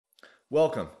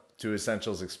Welcome to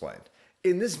Essentials Explained.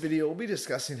 In this video, we'll be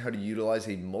discussing how to utilize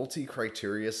a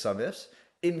multi-criteria SUMIFS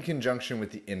in conjunction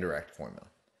with the indirect formula.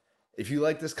 If you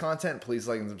like this content, please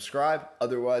like and subscribe.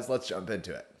 Otherwise, let's jump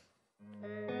into it.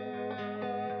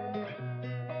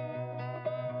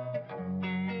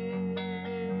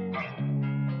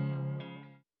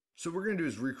 So what we're going to do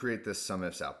is recreate this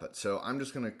SUMIFS output. So I'm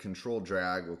just going to control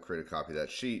drag. We'll create a copy of that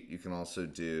sheet. You can also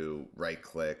do right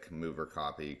click, move or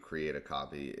copy, create a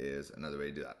copy is another way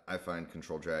to do that. I find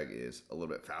control drag is a little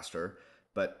bit faster,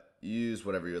 but use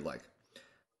whatever you would like.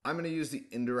 I'm going to use the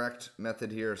indirect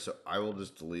method here. So I will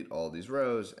just delete all these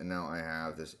rows. And now I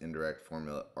have this indirect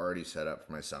formula already set up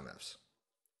for my SUMIFS.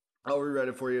 I'll rewrite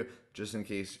it for you just in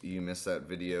case you missed that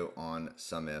video on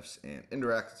SUMIFS and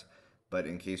indirects. But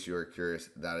in case you are curious,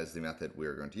 that is the method we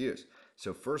are going to use.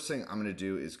 So first thing I'm going to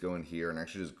do is go in here and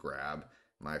actually just grab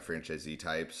my franchisee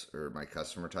types or my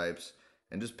customer types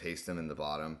and just paste them in the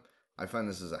bottom. I find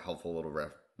this is a helpful little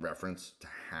reference to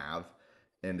have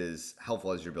and is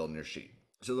helpful as you're building your sheet.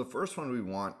 So the first one we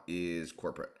want is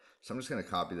corporate. So I'm just going to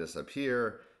copy this up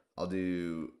here. I'll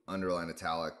do underline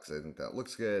italic because I think that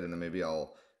looks good. And then maybe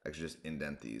I'll actually just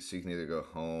indent these. So you can either go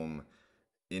home,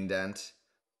 indent,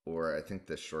 or I think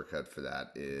the shortcut for that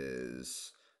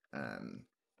is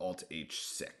Alt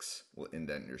H6 will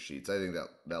indent your sheets. I think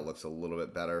that looks a little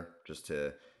bit better just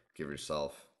to give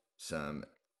yourself some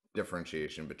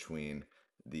differentiation between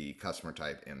the customer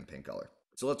type and the paint color.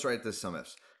 So let's write this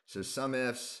SUMIFS. So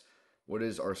SUMIFS, what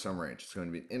is our sum range? It's going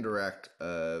to be an indirect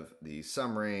of the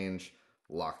sum range,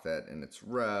 lock that in its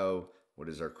row. What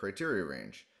is our criteria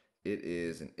range? It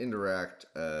is an indirect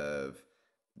of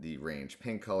the range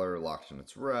paint color locked in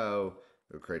its row.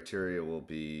 The criteria will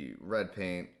be red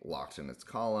paint locked in its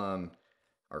column.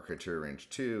 Our criteria range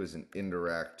 2 is an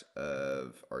indirect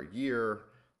of our year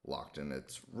locked in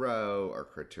its row. Our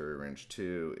criteria range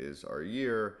 2 is our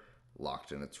year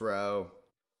locked in its row.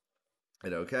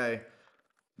 Hit OK.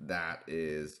 That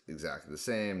is exactly the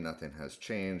same. Nothing has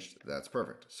changed. That's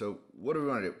perfect. So what do we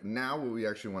want to do? Now what we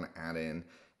actually want to add in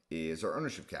is our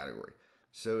ownership category.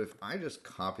 So if I just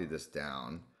copy this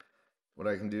down, what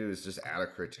I can do is just add a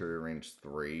criteria range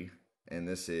 3, and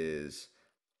this is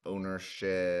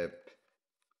ownership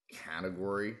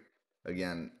category.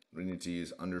 Again, we need to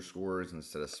use underscores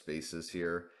instead of spaces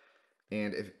here.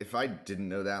 And if I didn't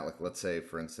know that, like let's say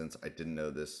for instance, I didn't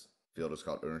know this field is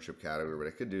called ownership category, what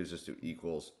I could do is just do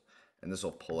equals, and this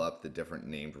will pull up the different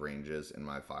named ranges in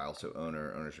my file. So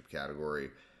owner, ownership category,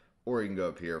 or you can go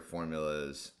up here,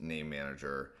 formulas, name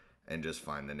manager, and just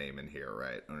find the name in here,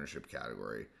 right? Ownership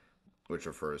category, which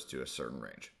refers to a certain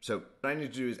range. So what I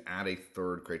need to do is add a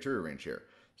third criteria range here.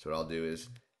 So what I'll do is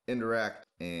indirect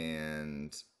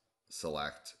and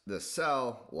select this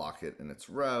cell, lock it in its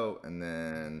row, and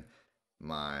then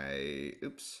my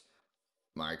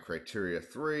criteria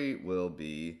 3 will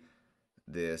be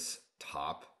this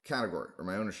top category or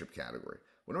my ownership category.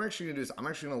 What I'm actually gonna do is I'm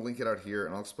actually gonna link it out here,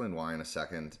 and I'll explain why in a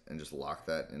second, and just lock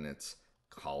that in its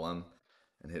column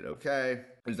and hit OK.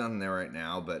 There's nothing there right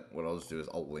now, but what I'll just do is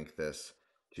I'll link this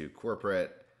to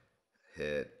corporate,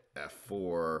 hit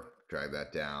F4, drag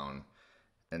that down,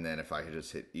 and then if I could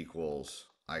just hit equals,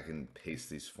 I can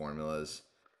paste these formulas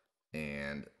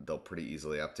and they'll pretty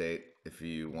easily update. If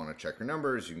you want to check your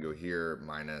numbers, you can go here,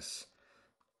 minus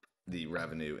the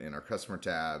revenue in our customer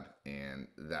tab, and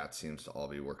that seems to all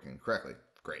be working correctly.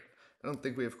 Great. I don't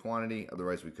think we have quantity,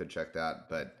 otherwise we could check that,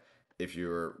 but if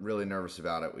you're really nervous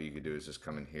about it, what you could do is just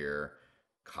come in here,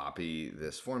 copy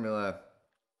this formula,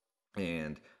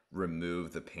 and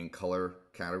remove the paint color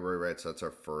category, right? So that's our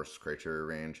first criteria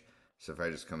range. So if I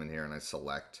just come in here and I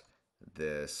select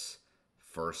this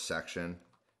first section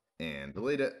and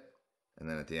delete it, and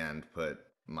then at the end put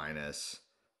minus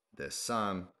this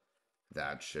sum,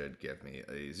 that should give me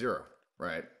a 0,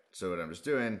 right? So what I'm just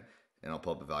doing, and I'll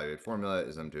pull up evaluate formula,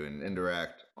 is I'm doing an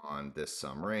indirect on this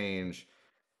sum range,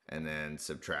 and then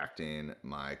subtracting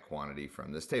my quantity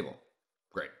from this table.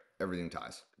 Great, everything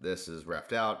ties. This is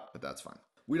refed out, but that's fine.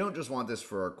 We don't just want this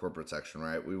for our corporate section,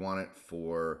 right? We want it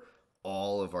for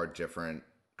all of our different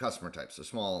customer types, so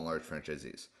small and large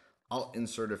franchisees. I'll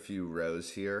insert a few rows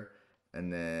here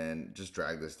and then just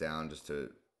drag this down just to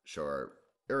show our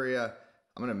area.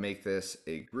 I'm gonna make this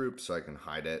a group so I can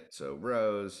hide it. So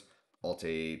rows, Alt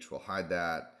H will hide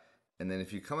that. And then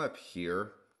if you come up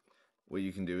here, what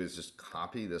you can do is just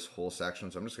copy this whole section.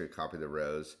 So I'm just gonna copy the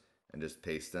rows and just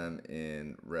paste them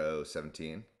in row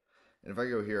 17. And if I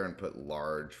go here and put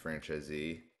large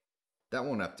franchisee, that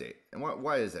won't update. And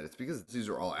why is that? It's because these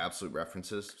are all absolute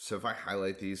references. So if I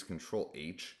highlight these, Control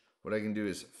H, what I can do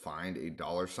is find a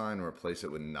 $ and replace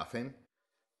it with nothing.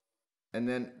 And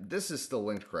then this is still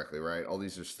linked correctly, right? All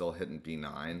these are still hitting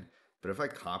B9. But if I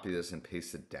copy this and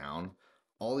paste it down,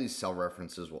 all these cell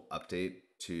references will update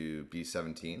to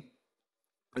B17.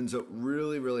 And so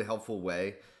really, really helpful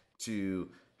way to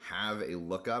have a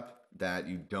lookup that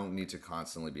you don't need to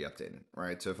constantly be updating,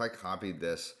 right? So if I copied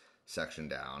this section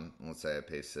down, let's say I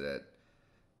pasted it,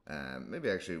 maybe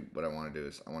actually what I want to do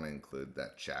is I want to include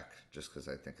that check just because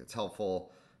I think it's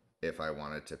helpful. If I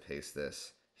wanted to paste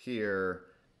this here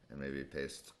and maybe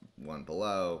paste one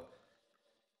below,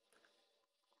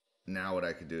 now what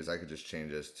I could do is I could just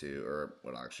change this to, or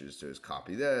what I'll actually just do is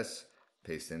copy this,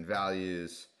 paste in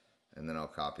values, and then I'll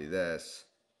copy this,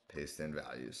 paste in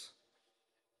values.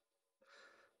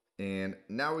 And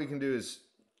now what we can do is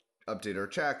update our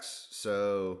checks.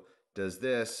 So does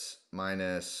this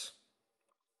minus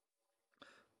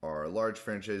our large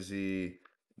franchisee,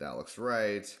 that looks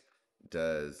right.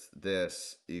 Does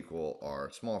this equal our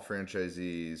small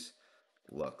franchisees?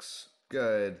 Looks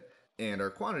good. And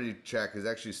our quantity check is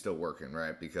actually still working,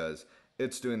 right? Because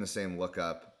it's doing the same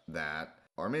lookup that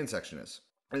our main section is.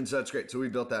 And so that's great. So we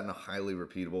built that in a highly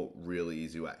repeatable, really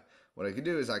easy way. What I could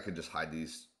do is I could just hide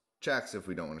these checks if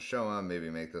we don't want to show them, maybe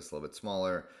make this a little bit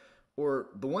smaller. Or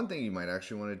the one thing you might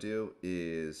actually want to do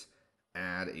is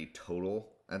add a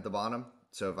total at the bottom.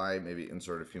 So if I maybe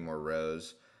insert a few more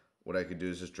rows, what I could do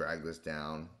is just drag this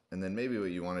down. And then maybe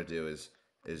what you want to do is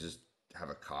just have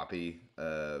a copy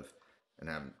of and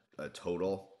have a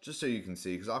total just so you can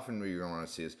see, because often what you're going to want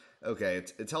to see is, okay,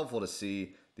 it's helpful to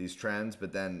see these trends,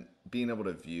 but then being able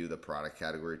to view the product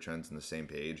category trends in the same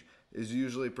page is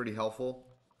usually pretty helpful.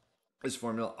 This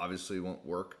formula obviously won't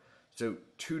work. So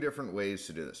two different ways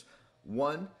to do this.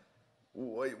 One,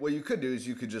 what you could do is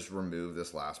you could just remove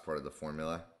this last part of the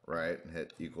formula, right? And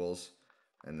hit equals,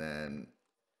 and then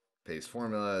paste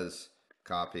formulas,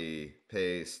 copy,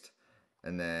 paste,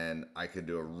 and then I could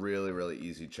do a really, really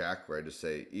easy check where I just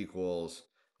say equals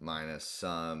minus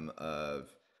sum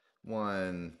of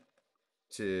 1,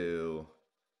 2,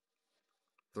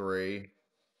 3,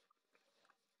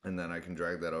 and then I can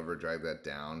drag that over, drag that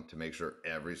down to make sure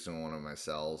every single one of my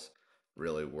cells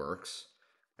really works.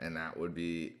 And that would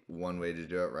be one way to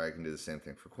do it, right? I can do the same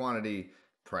thing for quantity.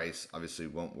 Price obviously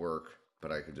won't work,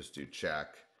 but I could just do check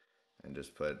and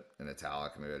just put an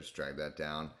italic. Maybe I just drag that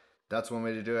down. That's one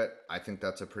way to do it. I think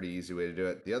that's a pretty easy way to do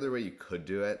it. The other way you could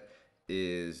do it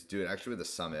is do it actually with the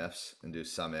SUMIFS and do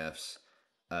SUMIFS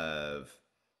of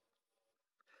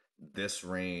this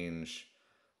range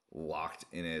locked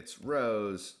in its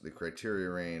rows. The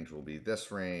criteria range will be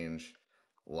this range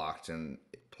locked in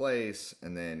place,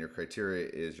 and then your criteria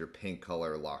is your pink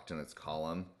color locked in its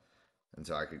column. And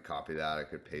so I could copy that, I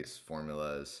could paste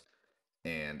formulas,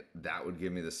 and that would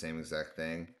give me the same exact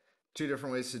thing. Two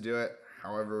different ways to do it.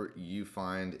 However you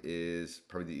find is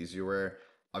probably the easier way.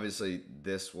 Obviously,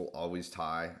 this will always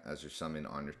tie as you're summing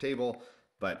on your table,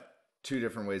 but two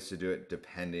different ways to do it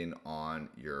depending on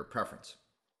your preference.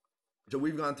 So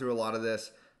we've gone through a lot of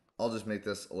this. I'll just make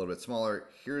this a little bit smaller.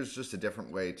 Here's just a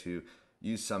different way to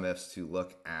use SUMIFS to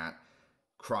look at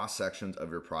cross sections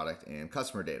of your product and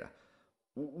customer data.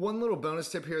 One little bonus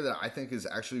tip here that I think is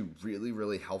actually really,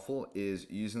 really helpful is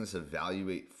using this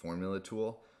evaluate formula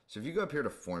tool. So if you go up here to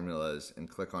formulas and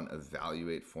click on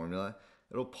evaluate formula,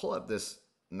 it'll pull up this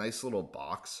nice little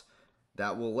box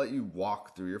that will let you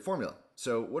walk through your formula.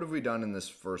 So what have we done in this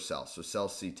first cell? So cell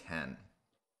C10,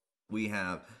 we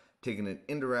have taken an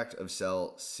indirect of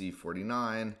cell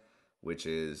C49, which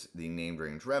is the named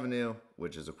range revenue,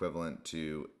 which is equivalent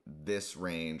to this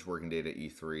range, working data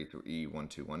E3 through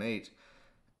E1218.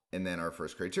 And then our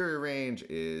first criteria range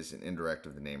is an indirect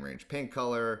of the name range paint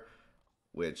color,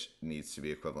 which needs to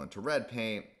be equivalent to red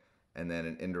paint. And then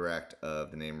an indirect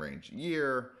of the name range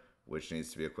year, which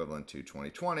needs to be equivalent to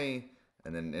 2020.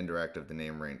 And then an indirect of the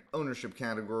name range ownership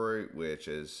category, which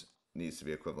needs to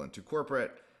be equivalent to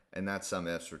corporate. And that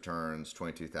SUMIFS returns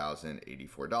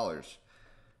 $22,084.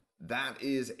 That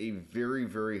is a very,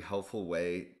 very helpful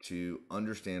way to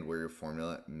understand where your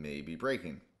formula may be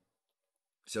breaking.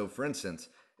 So for instance,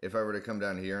 if I were to come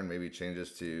down here and maybe change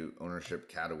this to ownership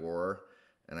category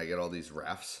and I get all these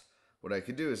refs, what I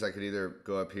could do is I could either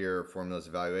go up here, formulas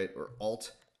evaluate, or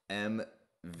Alt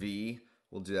MV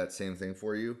will do that same thing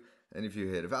for you. And if you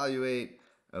hit evaluate,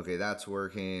 okay, that's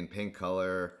working. Paint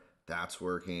color, that's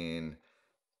working.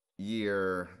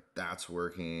 Year, that's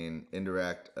working.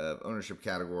 Indirect of ownership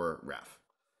category, ref.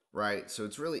 Right? So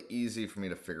it's really easy for me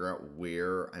to figure out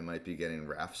where I might be getting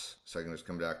refs. So I can just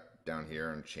come back down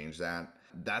here and change that.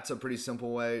 That's a pretty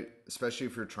simple way, especially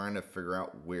if you're trying to figure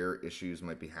out where issues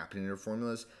might be happening in your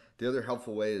formulas. The other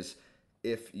helpful way is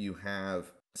if you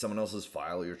have someone else's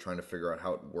file, you're trying to figure out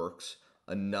how it works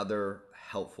Another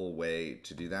helpful way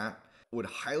to do that, would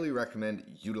highly recommend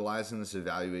utilizing this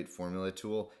evaluate formula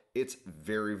tool. It's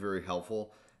very, very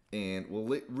helpful and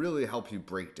will really help you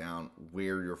break down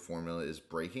where your formula is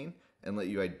breaking and let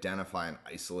you identify and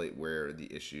isolate where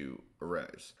the issue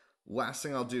arose. Last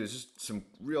thing I'll do is just some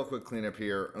real quick cleanup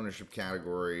here. Ownership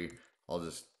category, I'll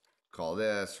just call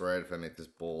this, right? If I make this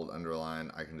bold,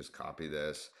 underline, I can just copy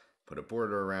this, put a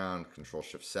border around, Control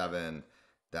Shift 7.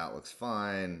 That looks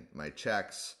fine. My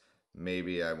checks,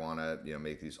 maybe I want to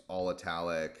make these all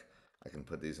italic. I can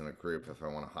put these in a group if I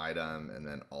want to hide them, and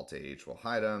then Alt H will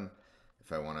hide them.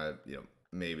 If I want to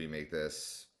maybe make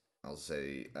this, I'll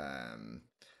say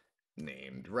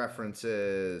named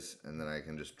references, and then I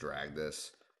can just drag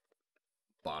this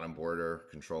bottom border.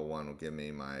 Control 1 will give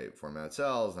me my format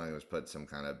cells, and I can just put some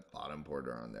kind of bottom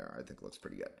border on there. I think it looks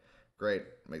pretty good. Great.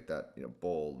 Make that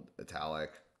bold,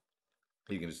 italic.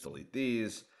 You can just delete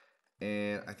these,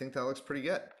 and I think that looks pretty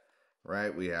good,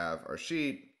 right? We have our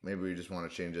sheet. Maybe we just want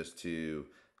to change this to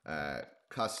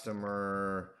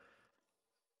customer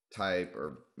type,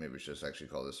 or maybe we should just actually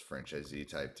call this franchisee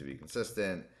type to be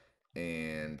consistent,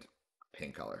 and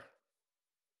paint color.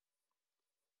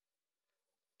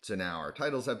 So now our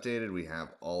title's updated. We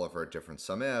have all of our different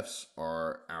SUMIFS.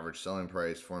 Our average selling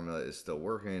price formula is still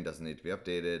working, doesn't need to be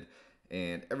updated,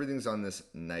 and everything's on this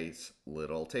nice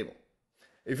little table.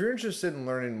 If you're interested in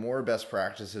learning more best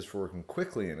practices for working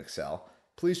quickly in Excel,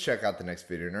 please check out the next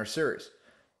video in our series.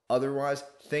 Otherwise,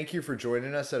 thank you for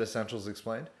joining us at Essentials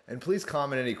Explained, and please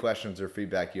comment any questions or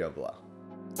feedback you have below.